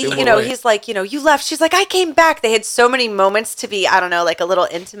know. What, he's like, you left. She's like, I came back. They had so many moments to be, I don't know, like a little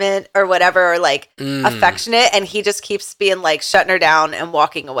intimate or whatever, or like affectionate, and he just keeps being like shutting her down and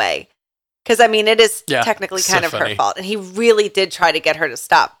walking away. Because I mean, it is technically kind of her fault, and he really did try to get her to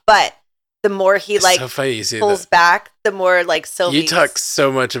stop, but. The more he pulls back, the more like Sylvie. You talk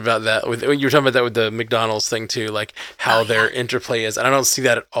so much about that when you were talking about that with the McDonald's thing too, like how their interplay is, and I don't see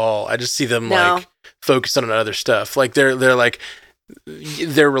that at all. I just see them like focused on other stuff. Like they're like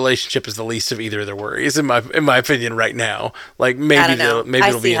their relationship is the least of either of their worries in my opinion right now. Like maybe it'll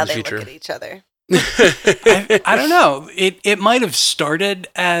be in the future. Look at each other. I don't know. It might have started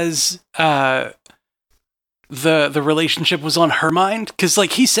as. The relationship was on her mind because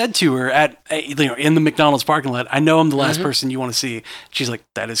like he said to her in the McDonald's parking lot, I know I'm the last person you want to see. She's like,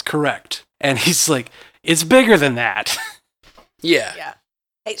 that is correct. And he's like, it's bigger than that. Yeah.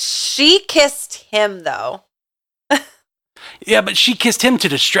 Hey, she kissed him though. Yeah, but she kissed him to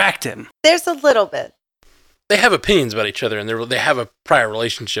distract him. There's a little bit. They have opinions about each other and they have a prior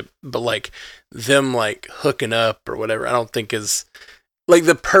relationship, but like them like hooking up or whatever, I don't think is like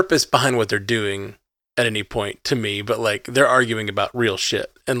the purpose behind what they're doing. At any point to me, but like they're arguing about real shit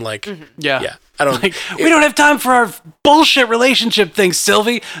and like I don't we don't have time for our bullshit relationship thing,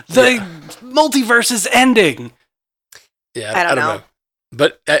 Sylvie. The multiverse is ending. Yeah, I don't know.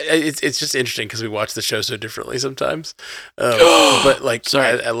 But it's just interesting because we watch the show so differently sometimes. But like,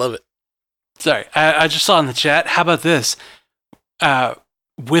 sorry, I love it. Sorry, I just saw in the chat. How about this?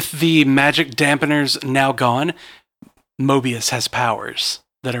 With the magic dampeners now gone, Mobius has powers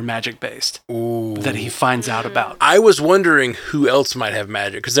that are magic based that he finds out about. I was wondering who else might have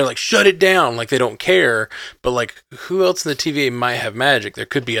magic because they're like, shut it down, like they don't care. But like, who else in the TVA might have magic? There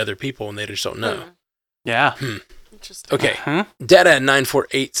could be other people and they just don't know. Yeah. Interesting. Okay.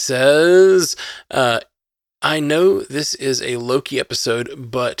 Data948 says, I know this is a Loki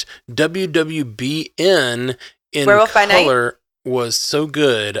episode, but WWBN in Werewolf color was so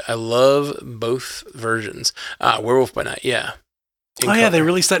good. I love both versions. Werewolf by Night, yeah. Yeah, they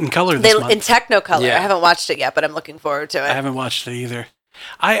released that in color this month. In Technicolor. I haven't watched it yet, but I'm looking forward to it. I haven't watched it either.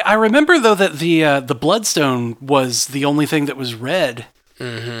 I remember, though, that the Bloodstone was the only thing that was red.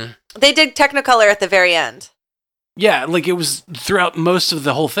 Mm-hmm. They did Technicolor at the very end. Yeah, like it was throughout most of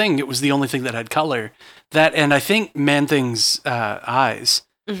the whole thing, it was the only thing that had color. That, and I think Man-Thing's eyes.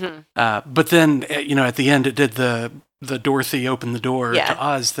 Mm-hmm. But then, at the end, it did the Dorothy open the door to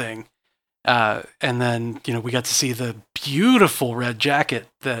Oz thing. And then, we got to see the beautiful red jacket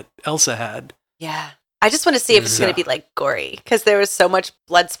that Elsa had. Yeah. I just want to see if it's going to be like gory because there was so much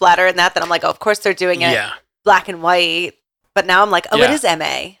blood splatter in that I'm like, oh, of course they're doing it black and white. But now I'm like, it is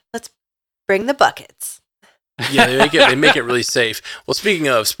MA. Let's bring the buckets. Yeah, they make it really safe. Well, speaking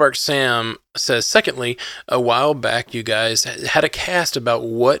of, Spark Sam says, secondly, a while back you guys had a cast about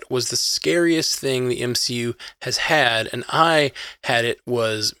what was the scariest thing the MCU has had, and I had it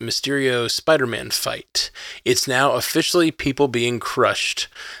was Mysterio Spider-Man fight. It's now officially people being crushed.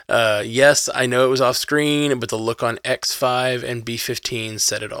 Yes, I know it was off screen, but the look on X5 and B15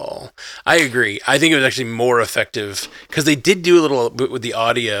 said it all. I agree. I think it was actually more effective because they did do a little bit with the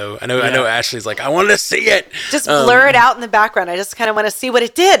audio. I know Ashley's like, I wanted to see it. Just blur it out in the background. I just kind of want to see what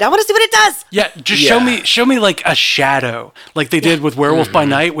it did. I want to see what it does. Yeah, just show me like a shadow, like they did with Werewolf by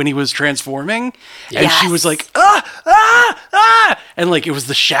Night when he was transforming, and she was like, and like it was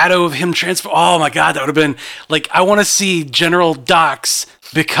the shadow of him transform. Oh my god, that would have been like, I want to see General Dox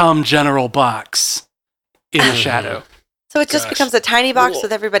become General Box in the shadow. So it just becomes a tiny box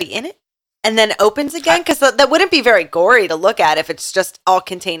with everybody in it, and then opens again, because that wouldn't be very gory to look at if it's just all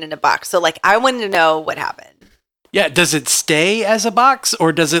contained in a box. So like, I wanted to know what happened. Yeah, does it stay as a box,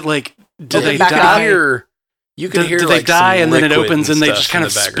 or does it like? Do they die? You can hear. Do they like die and then it opens and they just kind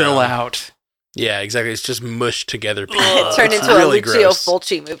of spill out? Yeah, exactly. It's just mushed together. It turned into really a Lucio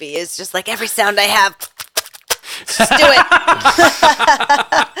Fulci movie. It's just like every sound I have. Just do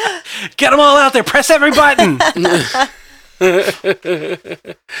it. Get them all out there. Press every button.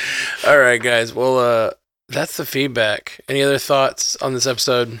 All right, guys. Well, that's the feedback. Any other thoughts on this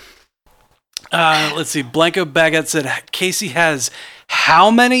episode? Let's see. Blanco Baguette said Casey has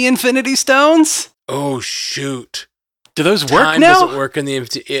how many Infinity Stones? Oh, shoot. Do those work Time now? Doesn't work in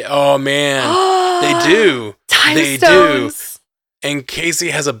the oh, man. They do. Time stones. Do. And Casey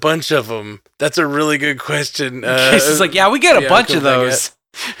has a bunch of them. That's a really good question. Casey's like, yeah, we get a bunch of those.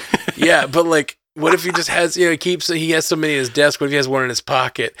 Yeah, but like, what if he just has, he has so many in his desk. What if he has one in his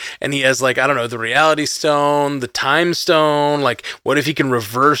pocket and he has like, I don't know, the reality stone, the time stone. Like, what if he can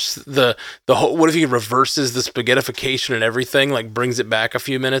reverse the whole, what if he reverses the spaghettification and everything, like brings it back a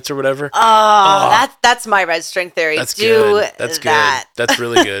few minutes or whatever? That's my red string theory. That's good. That's good. That's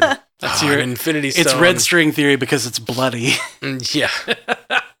really good. That's your Infinity Stone. It's red string theory because it's bloody. Yeah.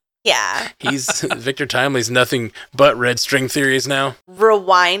 Yeah. Victor Timely's nothing but red string theories now.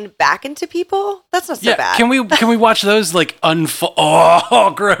 Rewind back into people? That's not so bad. Can we watch those like unfold?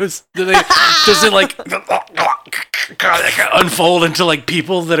 Oh, gross. Does it like unfold into like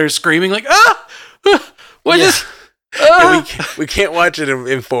people that are screaming like, what is? Yeah, we can't watch it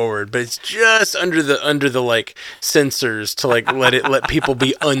in forward, but it's just under the like sensors to like let people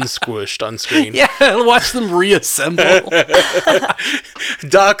be unsquished on screen. Yeah, watch them reassemble.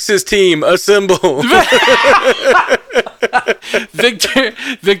 Dox's team assemble.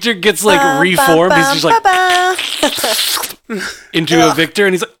 Victor gets like reformed. He's just like into a Victor,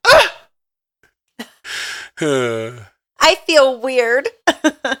 and he's like, I feel weird.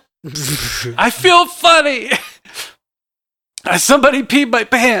 I feel funny. Somebody peed my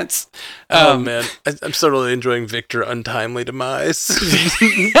pants. Oh man, I'm so really enjoying Victor untimely demise.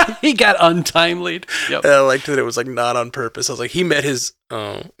 He got untimely. Yep. I liked that it was like not on purpose. I was like, he met his.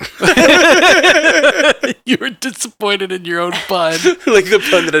 Oh, you were disappointed in your own pun, like the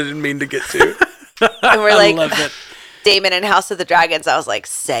pun that I didn't mean to get to. And we're like, Damon in House of the Dragons. I was like,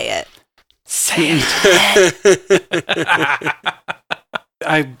 say it.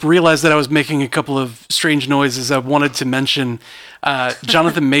 I realized that I was making a couple of strange noises. I wanted to mention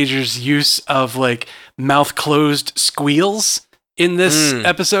Jonathan Majors' use of like mouth closed squeals in this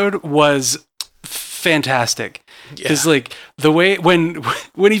episode was fantastic. Because like the way when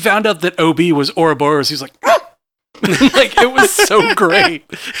he found out that OB was Ouroboros, he was like, like it was so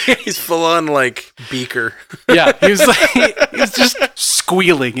great. He's full on like Beaker. Yeah, he was just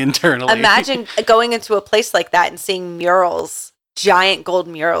squealing internally. Imagine going into a place like that and seeing murals. Giant gold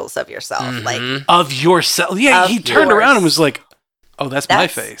murals of yourself, like of yourself. Yeah, he turned around and was like, "Oh, that's my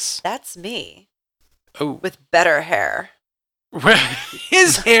face. That's me." Oh, with better hair.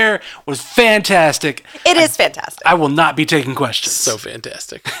 His hair was fantastic. It is fantastic. I will not be taking questions. So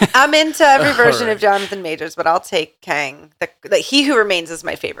fantastic. I'm into every version of Jonathan Majors, but I'll take Kang. The He Who Remains is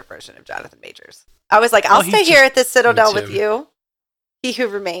my favorite version of Jonathan Majors. I was like, I'll stay here at this Citadel with you. He Who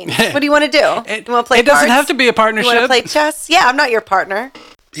Remains. What do you want to do? You want to play It doesn't have to be a partnership. You want to play chess? Yeah, I'm not your partner.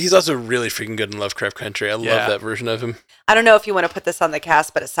 He's also really freaking good in Lovecraft Country. I love that version of him. I don't know if you want to put this on the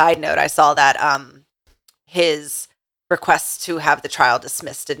cast, but a side note, I saw that his request to have the trial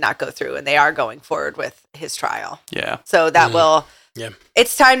dismissed did not go through, and they are going forward with his trial. Yeah. So that will... Yeah.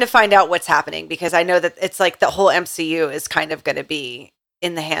 It's time to find out what's happening, because I know that it's like the whole MCU is kind of going to be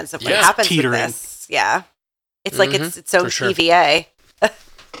in the hands of what happens with this. Yeah. It's like it's its own TVA.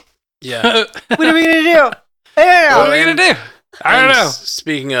 Yeah. What are we going to do? What are we going to do? I don't know.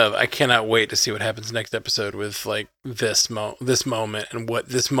 Speaking of, I cannot wait to see what happens next episode with like this moment and what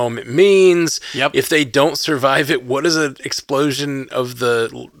this moment means. Yep. If they don't survive it, what does an explosion of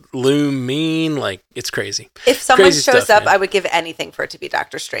the loom mean? Like, it's crazy. If someone crazy shows stuff, up, man. I would give anything for it to be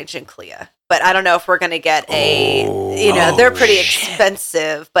Doctor Strange and Clea. But I don't know if we're going to get they're pretty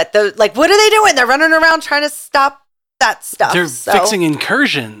expensive. But what are they doing? They're running around trying to stop that stuff. They're fixing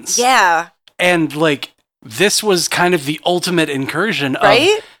incursions. Yeah. And like, this was kind of the ultimate incursion of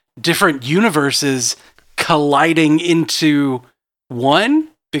different universes colliding into one,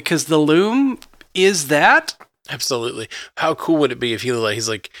 because the loom is that. Absolutely. How cool would it be if he's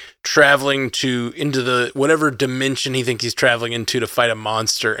like traveling into the whatever dimension he thinks he's traveling into to fight a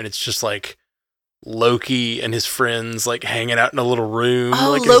monster, and it's just like Loki and his friends like hanging out in a little room.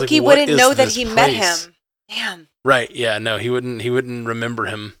 Oh, like, Loki like, wouldn't know that he met him. Damn. Right. Yeah. No, he wouldn't remember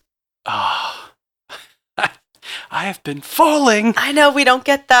him. Oh. I have been falling. I know, we don't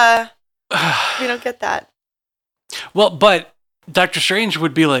get that. Well, but Doctor Strange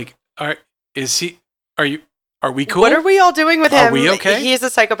would be like, are we cool? What are we all doing with him? Are we okay? He's a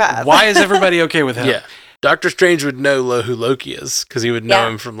psychopath. Why is everybody okay with him? Yeah. Doctor Strange would know who Loki is, because he would know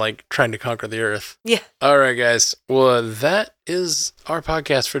him from like trying to conquer the earth. Yeah. All right, guys. Well, that is our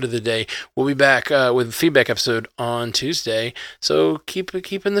podcast for today. We'll be back with a feedback episode on Tuesday. So keep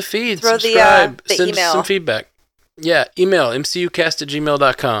in the feed. Throw subscribe. the Send email. us some feedback. Yeah, email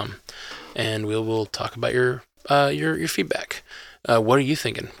mcucast@gmail.com, and we'll talk about your feedback. What are you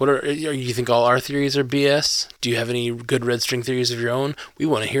thinking? You think all our theories are BS? Do you have any good red string theories of your own? We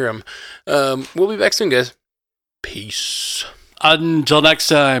want to hear them. We'll be back soon, guys. Peace. Until next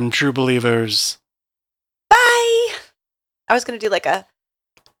time, true believers. Bye. I was going to do like a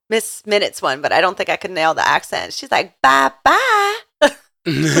Miss Minutes one, but I don't think I could nail the accent. She's like, bye-bye.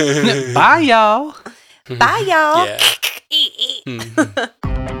 Bye, y'all. Bye, y'all. Yeah.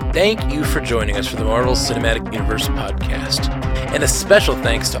 Thank you for joining us for the Marvel Cinematic Universe podcast. And a special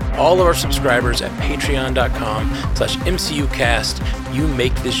thanks to all of our subscribers at patreon.com/MCUcast. You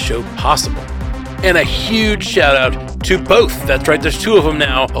make this show possible. And a huge shout out to both, that's right, there's two of them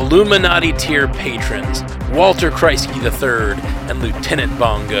now, Illuminati tier patrons, Walter Kreisky III and Lieutenant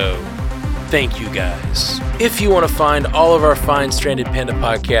Bongo. Thank you, guys. If you want to find all of our fine Stranded Panda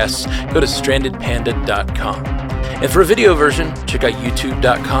podcasts, go to strandedpanda.com. And for a video version, check out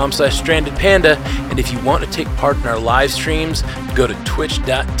youtube.com/strandedpanda. And if you want to take part in our live streams, go to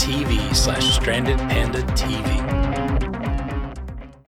twitch.tv/strandedpandatv.